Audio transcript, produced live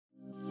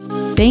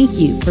Thank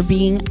you for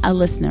being a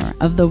listener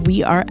of the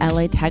We Are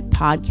LA Tech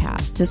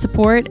podcast. To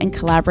support and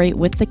collaborate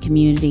with the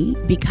community,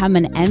 become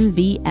an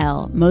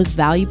MVL Most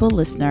Valuable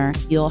Listener.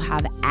 You'll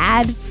have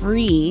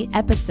ad-free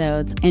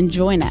episodes and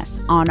join us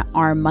on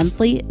our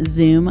monthly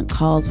Zoom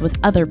calls with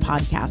other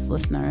podcast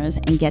listeners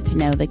and get to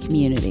know the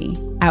community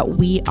at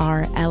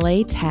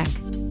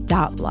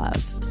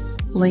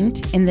WeAreLATech.love.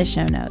 Linked in the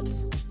show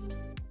notes.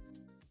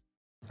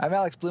 I'm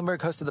Alex Bloomberg,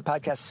 host of the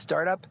podcast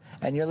Startup,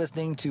 and you're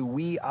listening to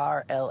We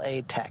Are LA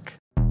Tech.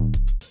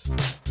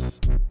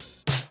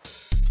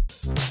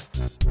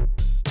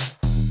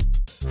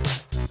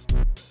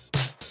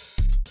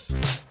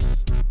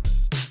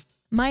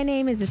 My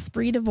name is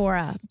Espree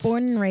Devora,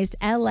 born and raised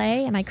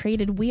LA, and I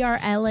created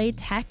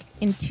WeAreLATech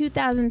in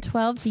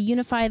 2012 to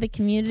unify the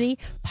community.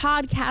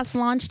 Podcast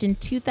launched in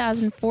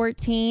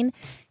 2014,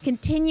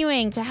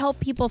 continuing to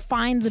help people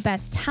find the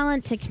best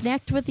talent, to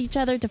connect with each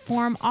other, to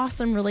form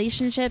awesome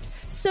relationships.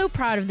 So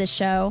proud of this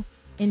show.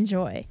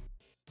 Enjoy.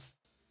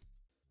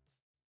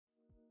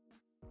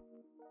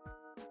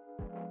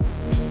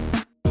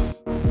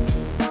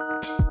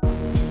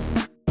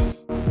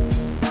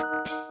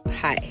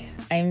 Hi.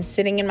 I'm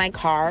sitting in my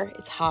car.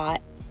 It's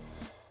hot,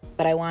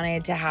 but I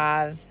wanted to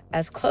have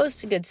as close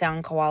to good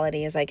sound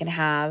quality as I can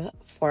have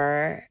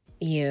for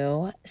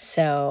you.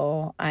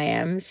 So I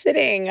am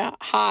sitting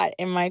hot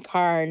in my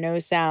car, no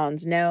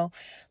sounds, no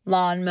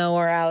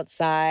lawnmower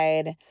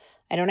outside.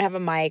 I don't have a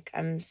mic.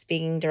 I'm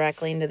speaking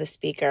directly into the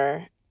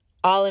speaker.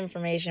 All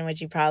information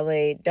which you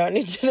probably don't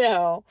need to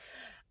know.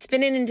 It's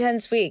been an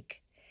intense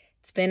week.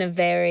 It's been a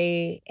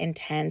very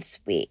intense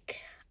week.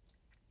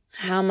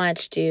 How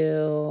much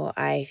do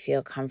I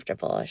feel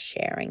comfortable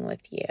sharing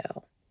with you?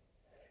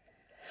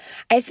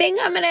 I think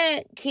I'm going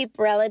to keep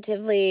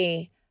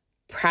relatively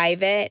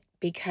private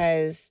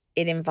because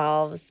it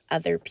involves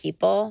other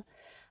people.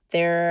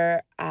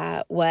 There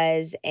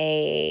was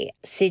a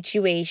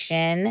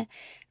situation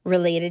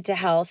related to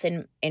health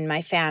in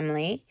my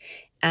family.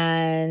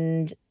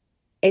 And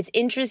it's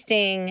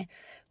interesting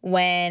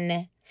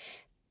when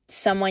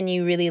someone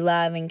you really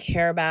love and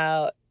care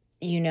about,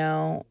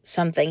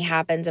 something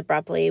happens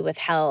abruptly with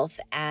health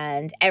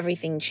and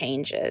everything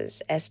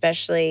changes,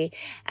 especially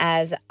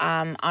as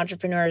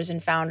entrepreneurs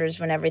and founders,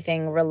 when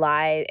everything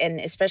relies, and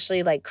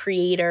especially like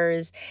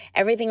creators,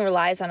 everything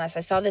relies on us.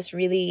 I saw this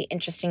really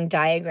interesting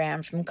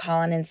diagram from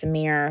Colin and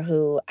Samir,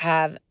 who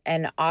have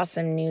an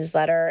awesome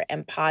newsletter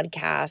and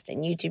podcast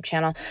and YouTube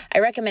channel. I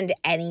recommend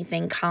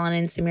anything Colin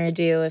and Samir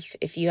do.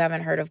 If you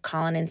haven't heard of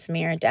Colin and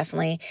Samir,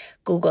 definitely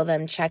Google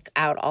them, check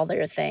out all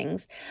their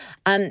things.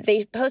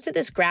 They posted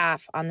this graph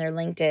on their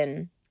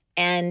LinkedIn,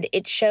 and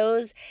it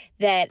shows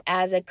that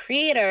as a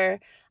creator,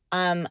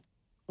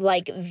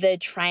 like the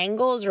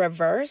triangle's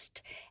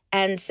reversed.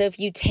 And so if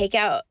you take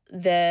out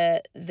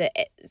the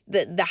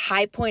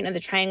high point of the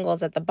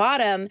triangles at the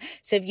bottom,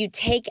 so if you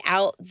take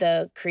out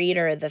the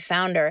creator, the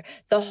founder,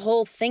 the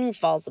whole thing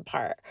falls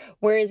apart.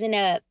 Whereas in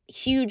a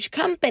huge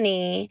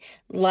company,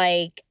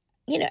 like,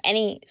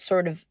 any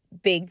sort of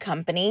big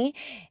company,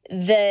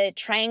 the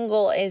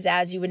triangle is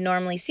as you would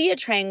normally see a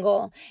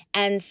triangle.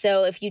 And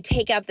so if you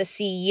take out the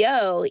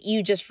CEO,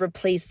 you just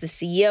replace the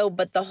CEO,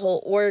 but the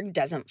whole org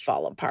doesn't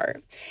fall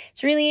apart.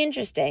 It's really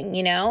interesting,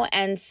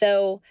 And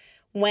so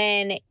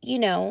when,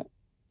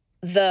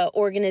 the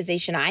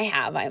organization I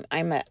have,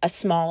 I'm a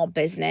small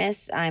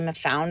business, I'm a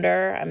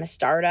founder, I'm a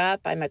startup,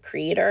 I'm a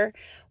creator.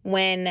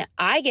 When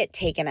I get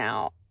taken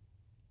out,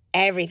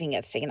 everything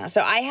gets taken out.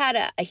 So I had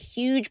a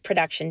huge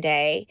production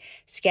day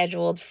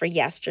scheduled for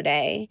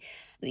yesterday,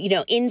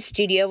 in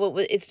studio.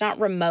 It's not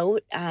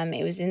remote.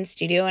 It was in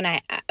studio. And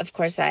I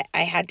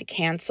had to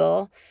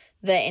cancel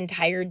the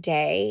entire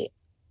day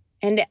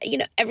and,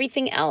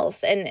 everything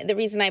else. And the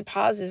reason I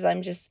pause is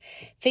I'm just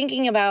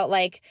thinking about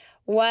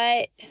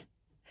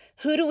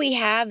who do we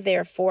have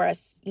there for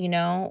us,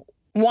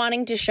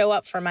 wanting to show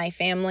up for my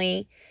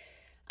family.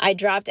 I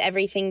dropped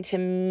everything to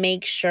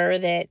make sure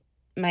that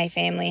my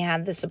family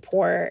had the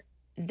support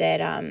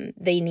that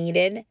they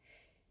needed,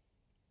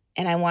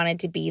 and I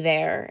wanted to be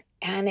there.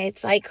 And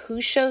it's like, who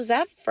shows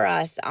up for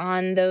us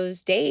on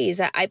those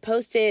days? I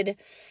posted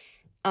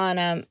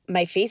on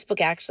my Facebook,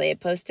 actually. I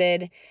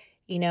posted,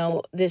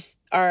 this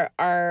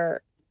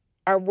our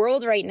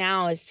world right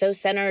now is so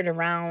centered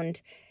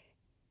around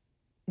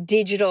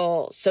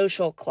digital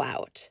social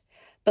clout.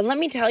 But let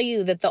me tell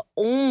you that the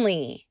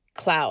only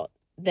clout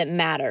that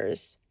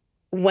matters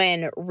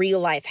when real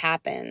life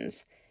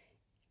happens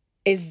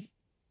is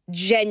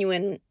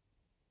genuine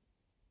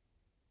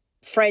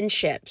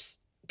friendships,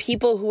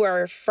 people who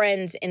are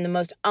friends in the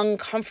most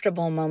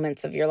uncomfortable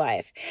moments of your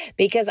life.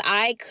 Because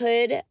I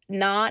could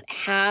not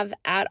have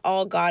at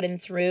all gotten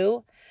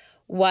through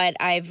what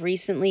I've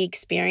recently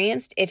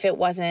experienced if it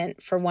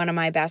wasn't for one of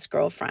my best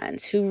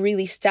girlfriends who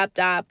really stepped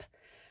up,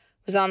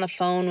 was on the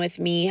phone with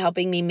me,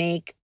 helping me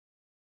make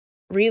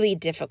really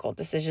difficult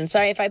decisions.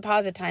 Sorry if I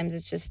pause at times.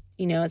 It's just,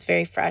 it's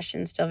very fresh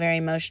and still very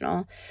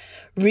emotional.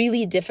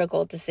 Really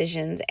difficult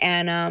decisions.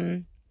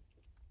 And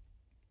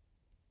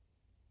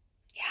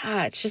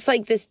it's just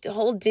like this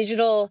whole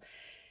digital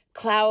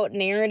clout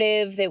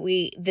narrative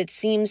that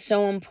seems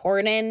so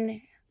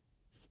important.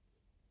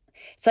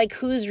 It's like,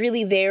 who's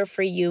really there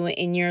for you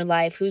in your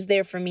life? Who's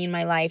there for me in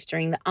my life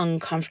during the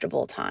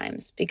uncomfortable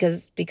times?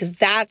 Because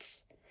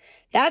that's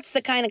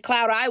the kind of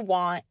clout I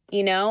want,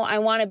 I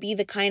want to be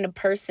the kind of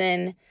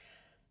person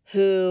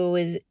who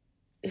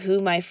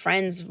my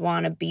friends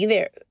want to be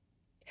there.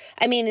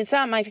 I mean,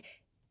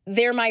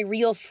 they're my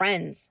real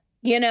friends,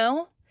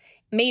 made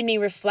me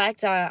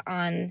reflect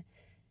on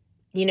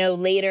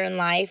later in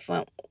life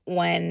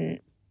when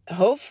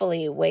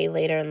hopefully way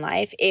later in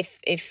life,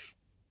 if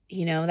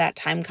that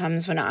time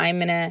comes when I'm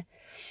going to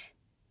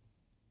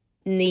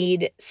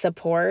need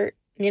support,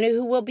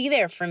 who will be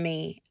there for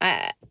me.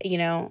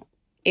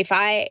 If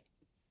I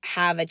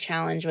have a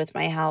challenge with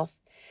my health,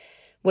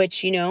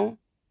 which,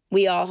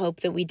 we all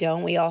hope that we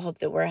don't. We all hope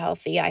that we're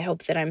healthy. I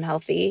hope that I'm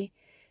healthy.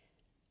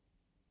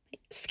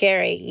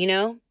 Scary,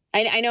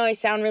 I know I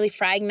sound really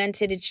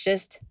fragmented. It's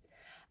just,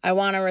 I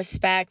want to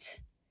respect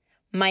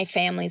my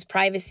family's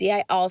privacy.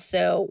 I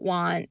also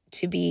want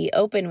to be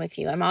open with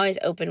you. I'm always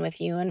open with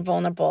you and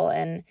vulnerable.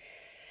 And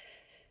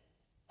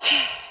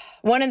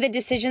one of the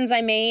decisions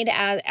I made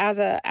as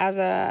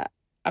a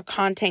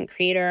content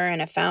creator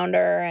and a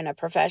founder and a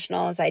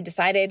professional is I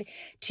decided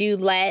to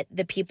let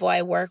the people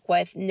I work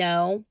with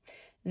know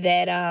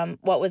that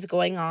what was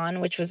going on,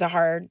 which was a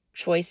hard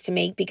choice to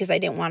make because I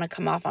didn't want to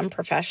come off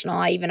unprofessional.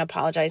 I even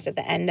apologized at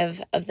the end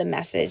of the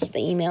message,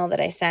 the email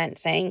that I sent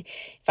saying,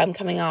 if I'm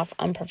coming off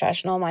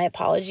unprofessional, my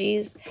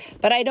apologies.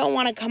 But I don't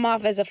want to come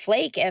off as a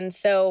flake. And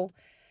so,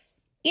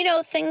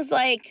 things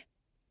like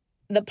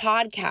the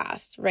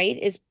podcast,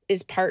 right,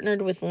 is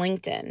partnered with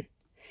LinkedIn.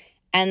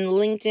 And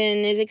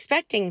LinkedIn is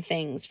expecting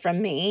things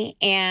from me.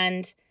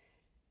 And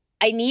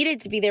I needed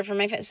to be there for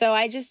my family. So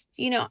I just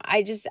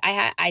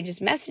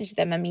messaged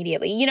them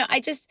immediately.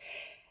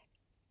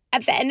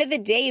 At the end of the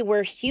day,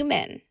 we're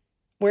human.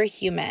 We're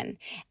human.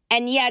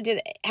 And yeah,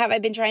 have I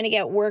been trying to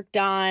get work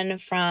done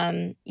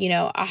from,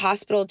 a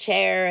hospital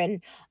chair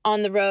and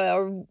on the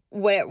road or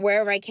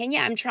wherever I can?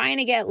 Yeah, I'm trying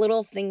to get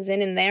little things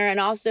in there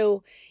and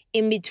also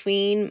in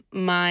between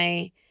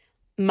my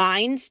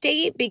mind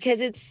state,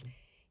 because it's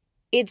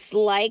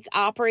like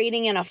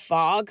operating in a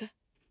fog,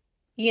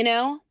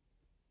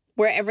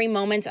 where every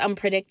moment's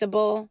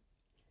unpredictable,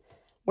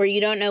 where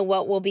you don't know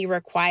what will be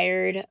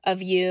required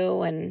of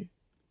you and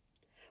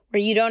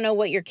where you don't know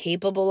what you're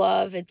capable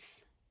of.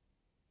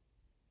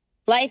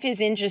 Life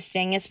is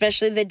interesting,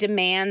 especially the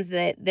demands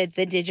that the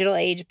digital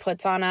age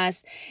puts on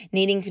us,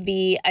 needing to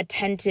be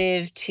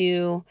attentive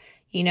to,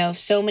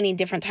 so many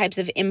different types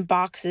of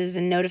inboxes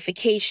and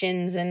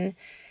notifications and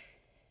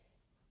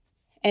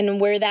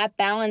where that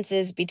balance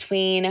is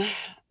between,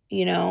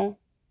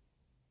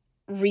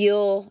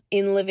 real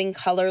in living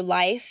color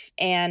life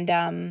and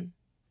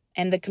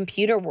the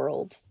computer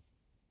world.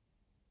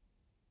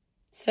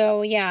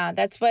 So yeah,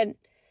 that's what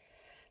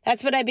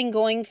I've been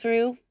going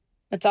through.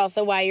 It's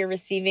also why you're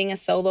receiving a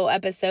solo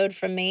episode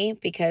from me,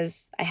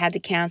 because I had to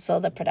cancel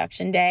the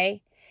production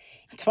day.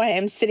 That's why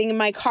I'm sitting in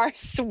my car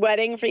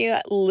sweating for you.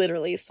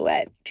 Literally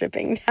sweat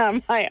dripping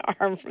down my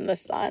arm from the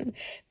sun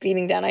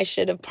beating down. I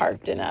should have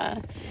parked in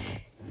a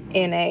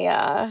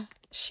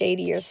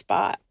shadier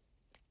spot.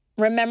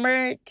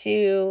 Remember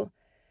to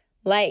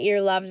let your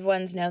loved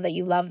ones know that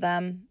you love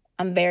them.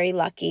 I'm very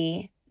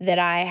lucky that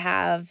I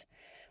have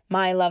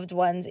my loved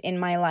ones in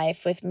my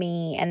life with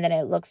me and that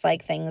it looks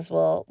like things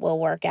will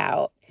work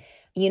out.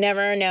 You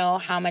never know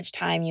how much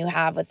time you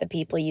have with the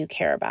people you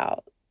care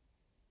about.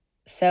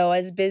 So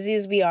as busy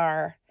as we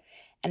are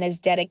and as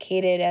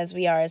dedicated as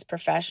we are as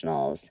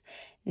professionals,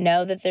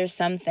 know that there's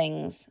some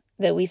things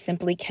that we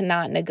simply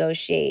cannot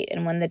negotiate.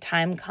 And when the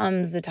time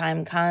comes, the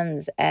time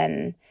comes.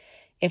 And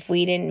if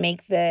we didn't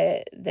make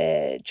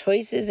the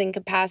choices and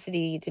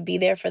capacity to be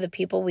there for the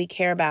people we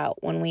care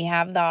about when we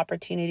have the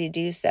opportunity to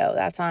do so,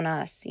 that's on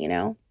us,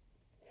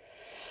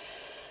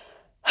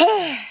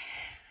 A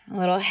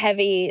little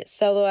heavy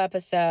solo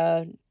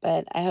episode,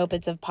 but I hope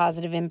it's of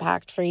positive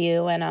impact for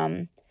you.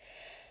 And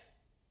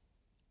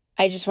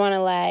I just want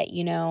to let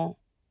you know,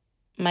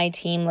 my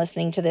team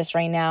listening to this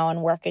right now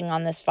and working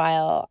on this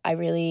file, I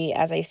really,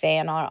 as I say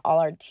on all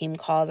our team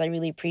calls, I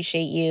really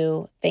appreciate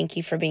you. Thank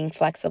you for being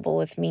flexible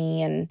with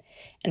me and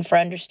for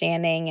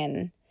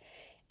understanding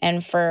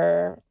and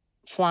for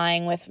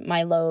flying with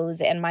my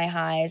lows and my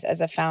highs as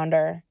a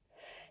founder.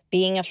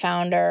 Being a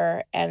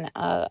founder and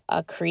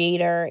a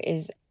creator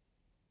is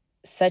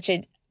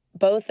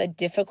both a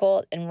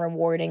difficult and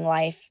rewarding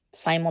life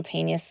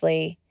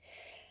simultaneously.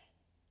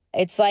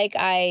 It's like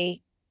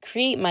I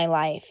create my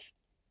life.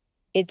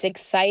 It's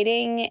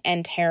exciting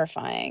and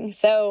terrifying.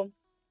 So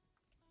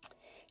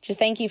just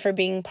thank you for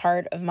being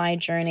part of my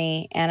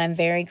journey. And I'm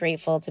very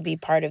grateful to be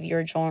part of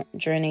your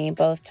journey,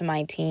 both to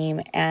my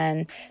team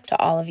and to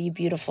all of you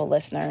beautiful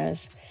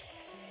listeners.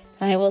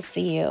 I will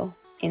see you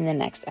in the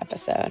next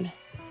episode.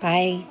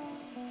 Bye.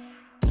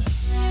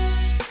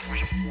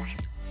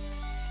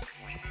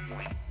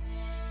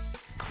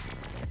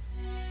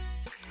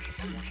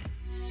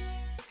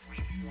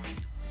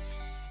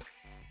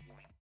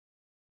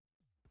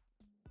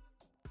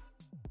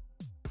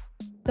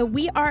 The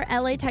We Are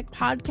LA Tech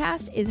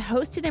podcast is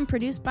hosted and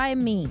produced by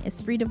me,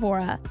 Espree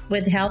Devora.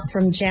 With help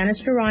from Janice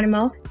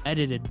Geronimo.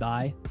 Edited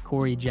by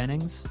Corey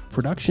Jennings.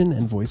 Production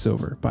and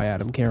voiceover by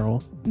Adam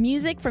Carroll.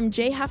 Music from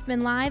Jay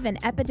Huffman Live and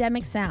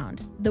Epidemic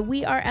Sound. The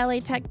We Are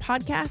LA Tech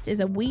podcast is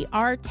a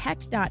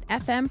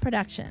WeAreTech.fm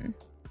production.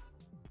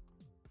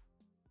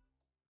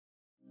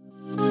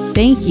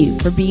 Thank you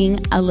for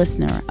being a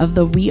listener of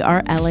the We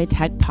Are LA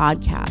Tech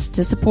podcast.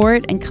 To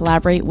support and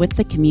collaborate with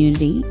the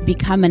community,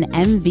 become an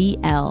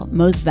MVL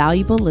Most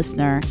Valuable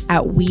Listener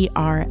at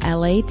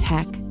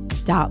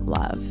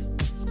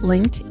WeAreLATech.love.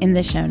 Linked in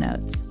the show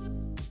notes.